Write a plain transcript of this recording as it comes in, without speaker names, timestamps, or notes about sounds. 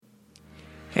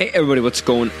Hey everybody, what's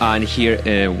going on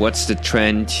here? What's the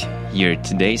trend here?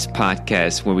 Today's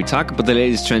podcast where we talk about the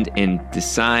latest trend in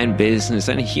design, business,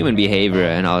 and human behavior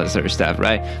and all this other stuff,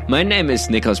 right? My name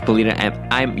is Nicholas Polita and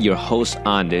I'm your host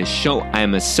on this show.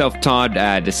 I'm a self-taught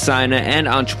designer and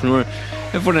entrepreneur.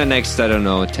 And for the next,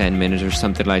 10 minutes or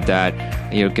something like that,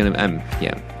 I'm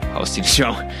hosting the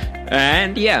show.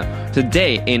 And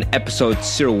today in episode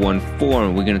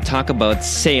 014, we're going to talk about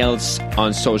sales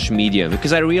on social media.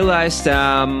 Because I realized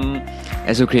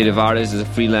as a creative artist, as a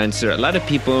freelancer, a lot of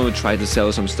people try to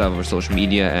sell some stuff over social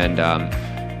media and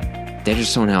they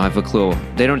just don't have a clue.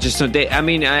 They don't just...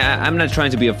 I'm not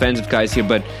trying to be offensive, guys, here,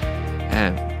 but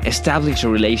establish a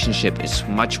relationship is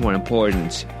much more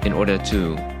important in order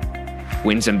to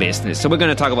win some business. So we're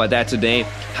going to talk about that today,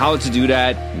 how to do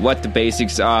that, what the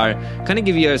basics are, kind of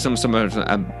give you some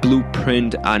a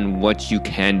blueprint on what you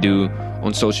can do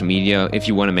on social media if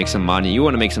you want to make some money, you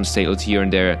want to make some sales here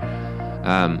and there.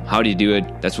 How do you do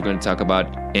it? That's what we're going to talk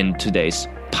about in today's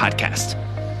podcast.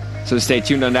 So stay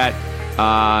tuned on that.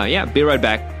 Be right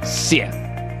back. See ya.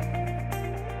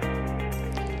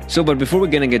 So, but before we're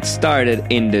going to get started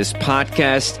in this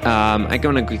podcast, I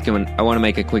want to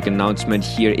make a quick announcement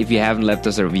here. If you haven't left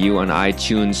us a review on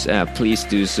iTunes, please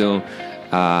do so.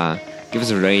 Give us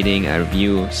a rating, a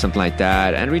review, something like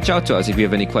that. And reach out to us if you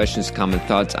have any questions, comments,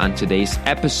 thoughts on today's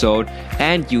episode.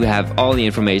 And you have all the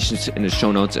information in the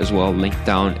show notes as well, linked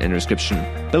down in the description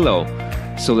below.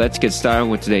 So let's get started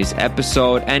with today's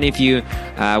episode. And if you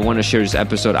want to share this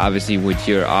episode, obviously, with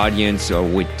your audience or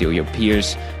with your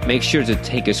peers, make sure to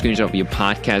take a screenshot of your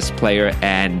podcast player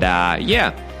and,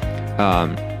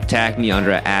 tag me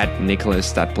under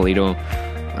 @Nicholas.Polito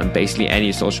on basically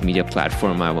any social media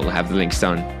platform. I will have the links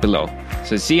down below.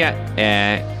 So see ya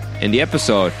in the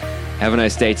episode. Have a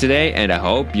nice day today, and I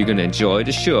hope you're going to enjoy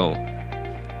the show.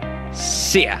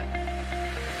 See ya.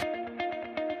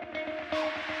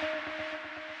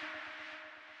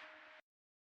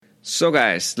 So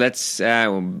guys, let's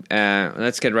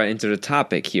get right into the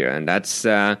topic here, and that's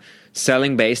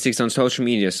selling basics on social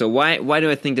media. So why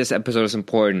do I think this episode is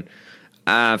important?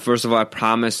 First of all, I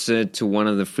promised it to one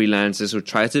of the freelancers who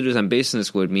tried to do some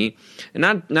business with me, and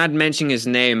not mentioning his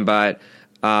name, but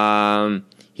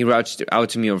he reached out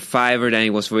to me on Fiverr. Then he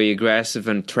was very aggressive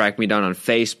and tracked me down on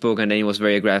Facebook, and then he was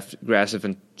very aggressive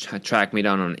and tracked me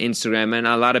down on Instagram, and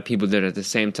a lot of people did it at the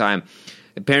same time.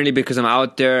 Apparently, because I'm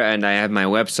out there and I have my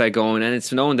website going, and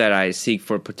it's known that I seek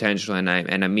for potential, and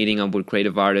I'm meeting up with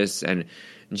creative artists and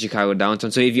in Chicago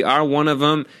downtown. So if you are one of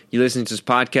them, you're listening to this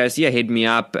podcast, hit me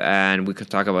up and we could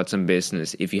talk about some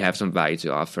business if you have some value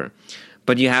to offer.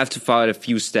 But you have to follow a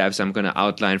few steps. I'm going to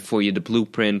outline for you the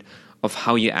blueprint of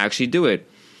how you actually do it.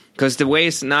 Because the way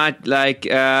is not like,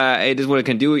 it is what I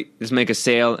can do, is make a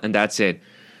sale and that's it.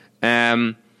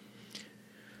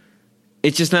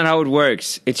 It's just not how it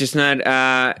works. It's just not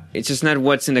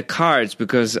what's in the cards,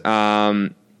 because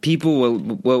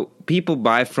people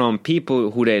buy from people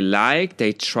who they like,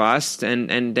 they trust,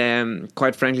 and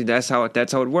quite frankly, that's how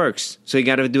it works. So you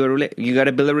gotta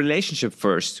build a relationship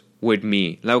first with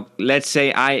me. Like, let's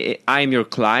say I'm your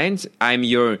client, I'm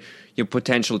your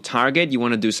potential target. You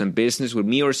want to do some business with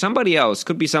me or somebody else.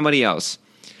 Could be somebody else.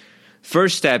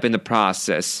 First step in the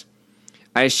process.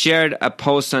 I shared a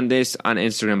post on this on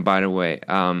Instagram, by the way,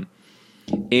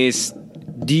 is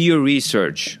do your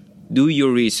research. Do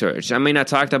your research. I mean, I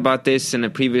talked about this in a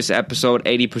previous episode.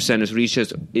 80% of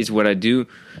research is what I do.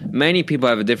 Many people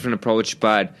have a different approach,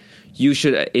 but you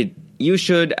should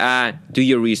do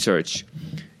your research.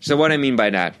 So what I mean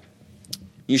by that,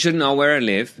 you should know where I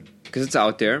live because it's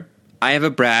out there. I have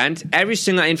a brand. Every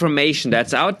single information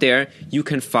that's out there, you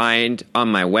can find on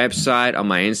my website, on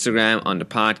my Instagram, on the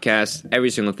podcast, every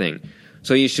single thing.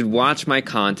 So you should watch my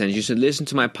content. You should listen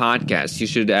to my podcast. You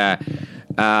should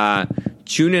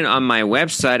tune in on my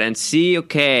website and see,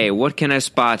 okay, what can I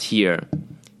spot here?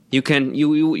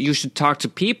 You should talk to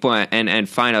people and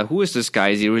find out, who is this guy?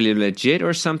 Is he really legit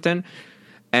or something?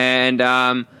 And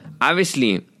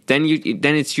obviously, then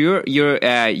it's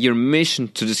your mission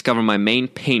to discover my main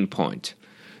pain point.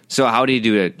 So how do you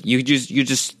do it? You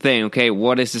just think, okay,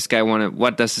 what does this guy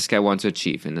want to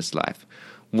achieve in his life?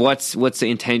 What's the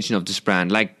intention of this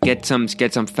brand? Like, get some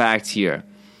facts here,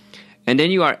 and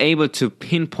then you are able to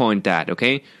pinpoint that.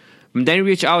 Okay, and then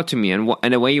reach out to me, and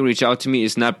the way you reach out to me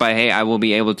is not by, hey, I will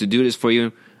be able to do this for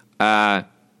you.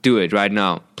 Do it right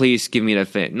now. Please give me that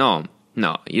fit. No,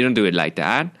 you don't do it like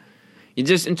that. You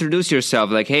just introduce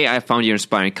yourself like, hey, I found your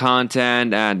inspiring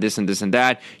content, this and this and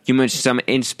that. You mention some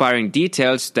inspiring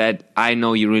details that I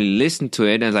know you really listen to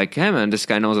it. And it's like, hey, man, this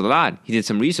guy knows a lot. He did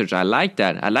some research. I like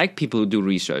that. I like people who do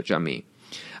research on me.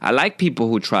 I like people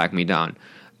who track me down.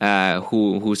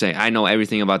 who say, I know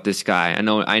everything about this guy.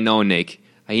 I know Nick.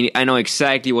 I know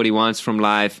exactly what he wants from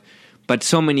life. But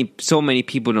so many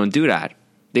people don't do that.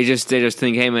 They just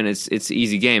think, hey man, it's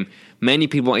easy game. Many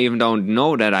people even don't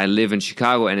know that I live in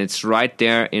Chicago, and it's right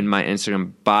there in my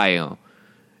Instagram bio.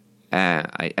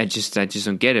 I just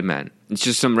don't get it, man. It's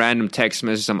just some random text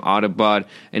message, some Autobot,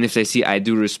 and if they see, I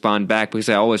do respond back, because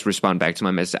I always respond back to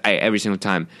my message every single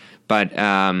time. But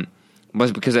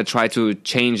was because I try to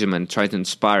change them and try to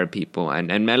inspire people,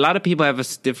 and a lot of people have a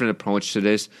different approach to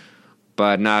this,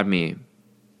 but not me.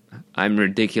 I'm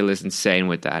ridiculous, insane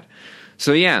with that.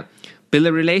 So yeah, build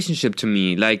a relationship to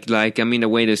me, like I mean, the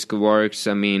way this works.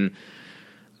 I mean,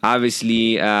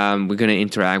 obviously, we're gonna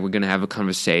interact. We're gonna have a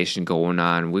conversation going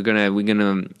on. We're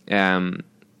gonna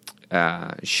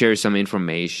share some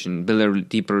information, build a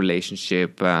deeper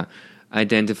relationship,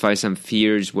 identify some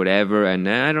fears, whatever. And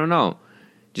I don't know,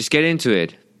 just get into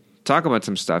it. Talk about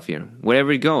some stuff here,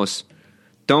 whatever it goes.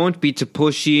 Don't be too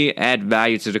pushy. Add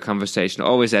value to the conversation.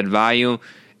 Always add value.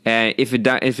 If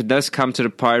it does come to the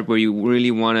part where you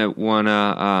really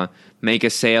wanna make a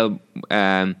sale,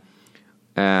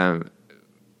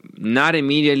 not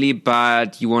immediately,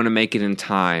 but you want to make it in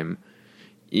time,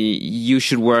 you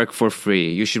should work for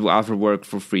free. You should offer work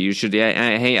for free. You should,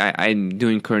 hey, I'm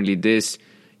doing currently this.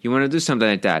 You want to do something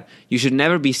like that. You should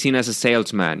never be seen as a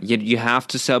salesman. You have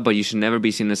to sell, but you should never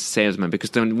be seen as a salesman, because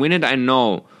the minute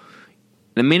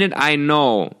I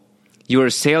know you're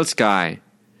a sales guy,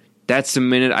 that's the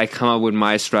minute I come up with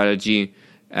my strategy,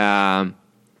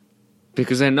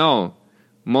 because I know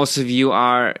most of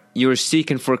you're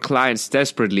seeking for clients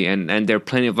desperately, and there are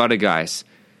plenty of other guys.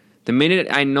 The minute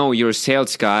I know you're a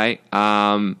sales guy,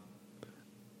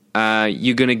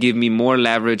 you're gonna give me more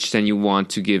leverage than you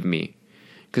want to give me,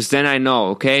 because then I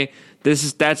know, okay,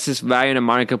 that's this value in the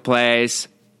marketplace,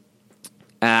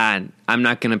 and I'm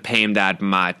not gonna pay him that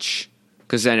much,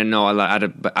 because then I know a lot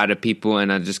of other people,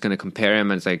 and I'm just gonna compare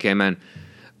him, and it's like, hey man,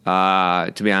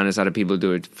 to be honest, other people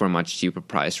do it for a much cheaper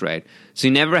price, right? So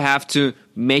you never have to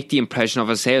make the impression of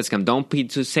a sales guy. Don't be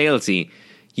too salesy.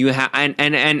 You have,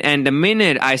 and the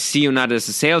minute I see you not as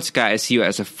a sales guy, I see you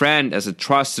as a friend, as a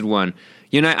trusted one.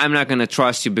 You know, I'm not gonna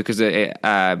trust you because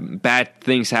bad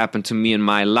things happen to me in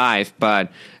my life,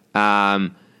 but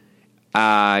you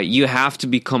have to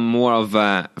become more of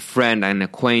a friend and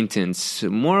acquaintance,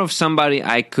 more of somebody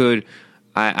I could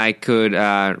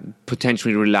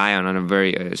potentially rely on a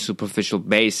very superficial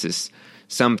basis.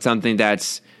 Something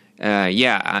that's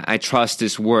I trust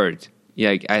this word.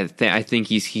 Yeah, I think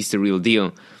he's the real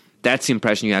deal. That's the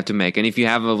impression you have to make. And if you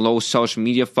have a low social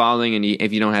media following, and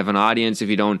if you don't have an audience, if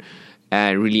you don't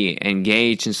really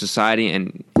engage in society,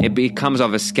 and it becomes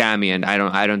of a scammy, and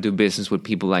I don't do business with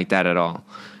people like that at all.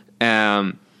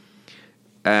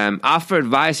 Offer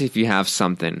advice if you have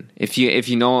something. If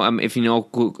you know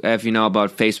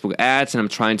about Facebook ads, and I'm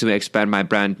trying to expand my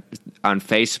brand on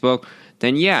Facebook,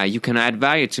 then yeah, you can add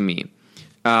value to me.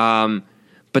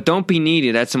 But don't be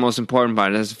needy. That's the most important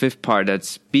part. That's the fifth part.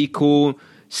 That's be cool.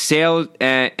 Sell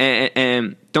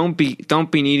and don't be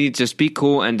needy. Just be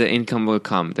cool, and the income will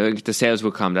come. The sales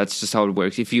will come. That's just how it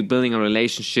works. If you're building a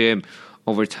relationship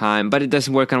over time, but it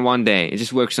doesn't work on one day. It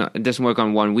doesn't work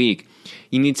on 1 week.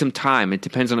 You need some time. It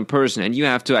depends on the person, and you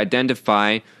have to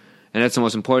identify, and that's the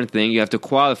most important thing. You have to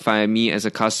qualify me as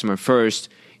a customer first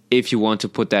if you want to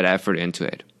put that effort into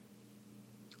it.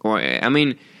 Or I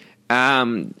mean,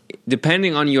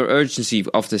 depending on your urgency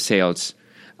of the sales,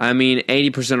 I mean,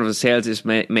 80% of the sales is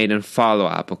made in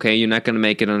follow-up, okay? You're not going to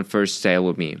make it on the first sale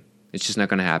with me. It's just not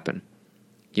going to happen.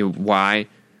 Why?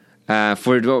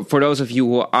 For those of you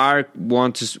who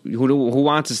want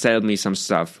to sell me some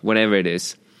stuff, whatever it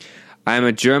is. I'm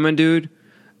a German dude,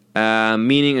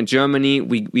 meaning in Germany,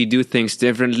 we do things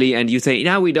differently, and you say,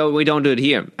 no, we don't do it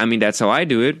here. I mean, that's how I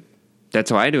do it.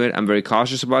 I'm very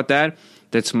cautious about that.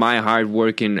 That's my hard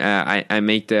working. I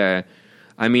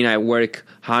work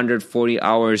 140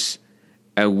 hours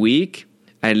a week.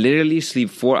 I literally sleep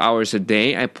 4 hours a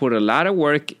day. I put a lot of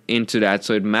work into that,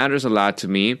 so it matters a lot to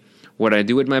me. What I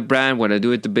do with my brand, what I do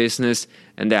with the business,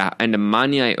 and the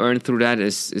money I earn through that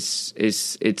is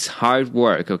it's hard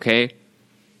work, okay?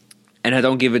 And I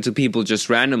don't give it to people just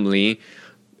randomly.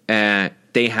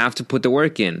 They have to put the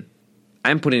work in.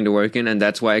 I'm putting the work in, and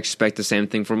that's why I expect the same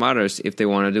thing from others if they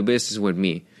want to do business with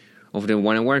me, or if they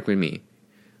want to work with me,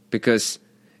 because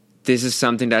this is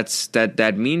something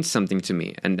that means something to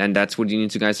me, and that's what you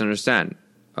need to guys understand,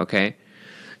 okay?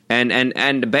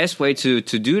 And the best way to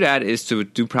do that is to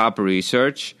do proper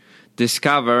research,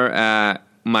 discover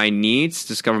my needs,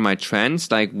 discover my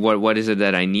trends, like what is it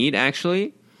that I need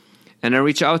actually, and then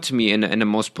reach out to me in the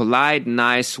most polite,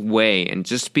 nice way, and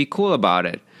just be cool about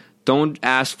it. don't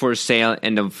ask for a sale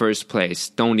in the first place.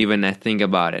 Don't even think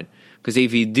about it. Because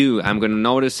if you do, I'm going to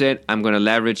notice it, I'm going to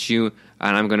leverage you,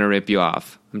 and I'm going to rip you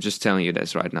off. I'm just telling you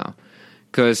this right now.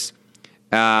 Because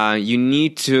you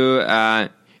need to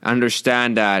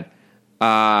understand that,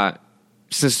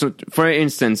 so for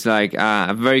instance, like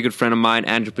a very good friend of mine,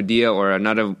 Andrew Padilla, or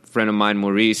another friend of mine,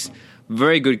 Maurice,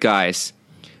 very good guys.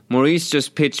 Maurice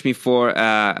just pitched me for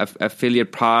a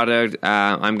affiliate product.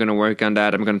 I'm going to work on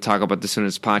that. I'm going to talk about this in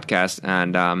this podcast.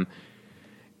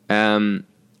 And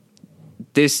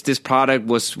this product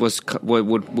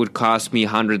would cost me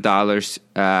 $100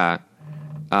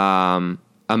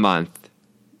 a month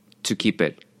to keep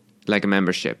it, like a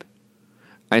membership.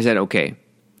 I said, okay.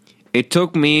 It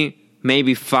took me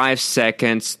maybe 5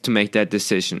 seconds to make that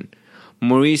decision.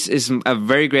 Maurice is a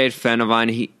very great friend of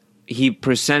mine. He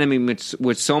presented me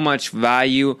with so much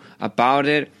value about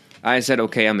it. I said,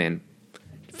 okay, I'm in.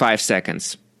 5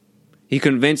 seconds. He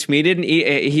convinced me.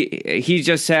 He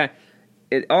just said,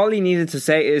 all he needed to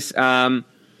say is, yeah,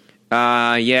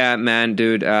 man,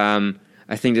 dude,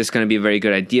 I think this is going to be a very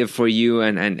good idea for you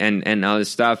and all this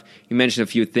stuff. He mentioned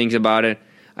a few things about it.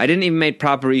 I didn't even make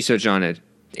proper research on it.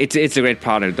 It's a great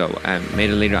product, though. I made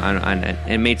it later on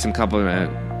and made some couple of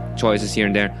choices here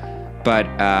and there. But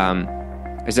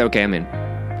I said, okay, I'm in.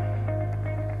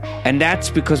 And that's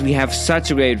because we have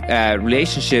such a great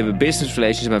relationship, a business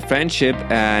relationship, a friendship,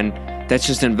 and that's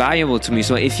just invaluable to me.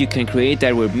 So if you can create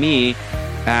that with me,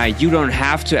 you don't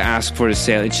have to ask for a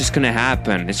sale. It's just going to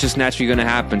happen. It's just naturally going to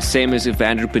happen. Same as if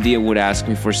Andrew Padilla would ask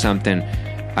me for something.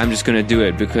 I'm just going to do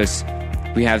it because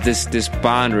we have this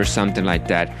bond or something like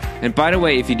that. And by the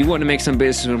way, if you do want to make some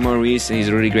business with Maurice, and he's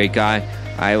a really great guy,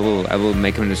 I will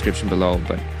make him in the description below.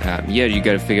 But yeah, you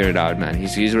got to figure it out, man.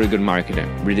 He's a really good marketer.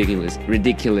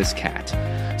 Ridiculous cat.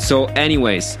 So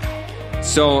anyways,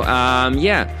 that's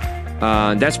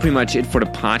pretty much it for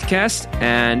the podcast.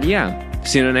 And yeah,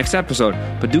 see you in the next episode.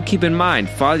 But do keep in mind,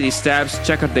 follow these steps.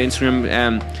 Check out the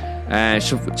Instagram.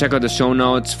 Check out the show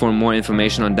notes for more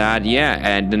information on that. Yeah,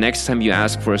 and the next time you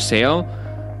ask for a sale,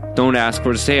 don't ask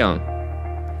for the sale.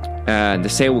 The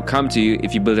sale will come to you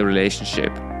if you build a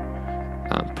relationship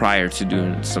prior to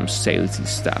doing some salesy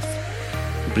stuff.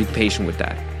 Be patient with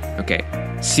that. Okay,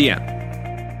 see ya.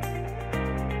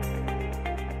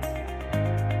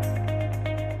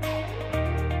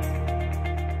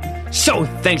 So,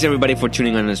 thanks everybody for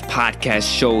tuning on this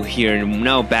podcast show here. And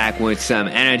now back with some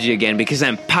energy again because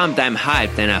I'm pumped, I'm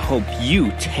hyped, and I hope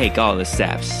you take all the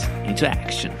steps into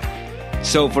action.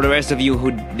 So, for the rest of you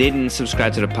who didn't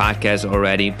subscribe to the podcast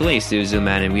already, please do so,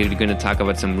 man. And we're going to talk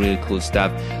about some really cool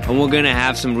stuff. And we're going to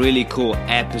have some really cool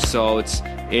episodes,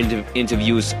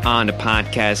 interviews on the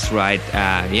podcast, right?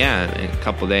 In a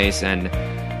couple days. And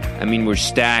I mean, we're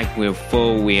stacked, we're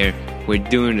full, we're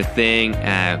doing the thing,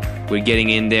 we're getting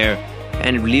in there.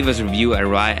 And leave us a review,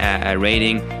 a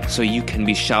rating, so you can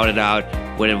be shouted out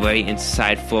with a very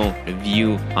insightful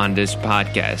review on this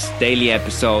podcast. Daily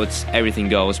episodes, everything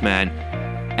goes, man.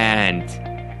 And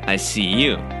I see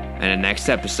you in the next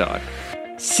episode.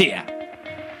 See ya.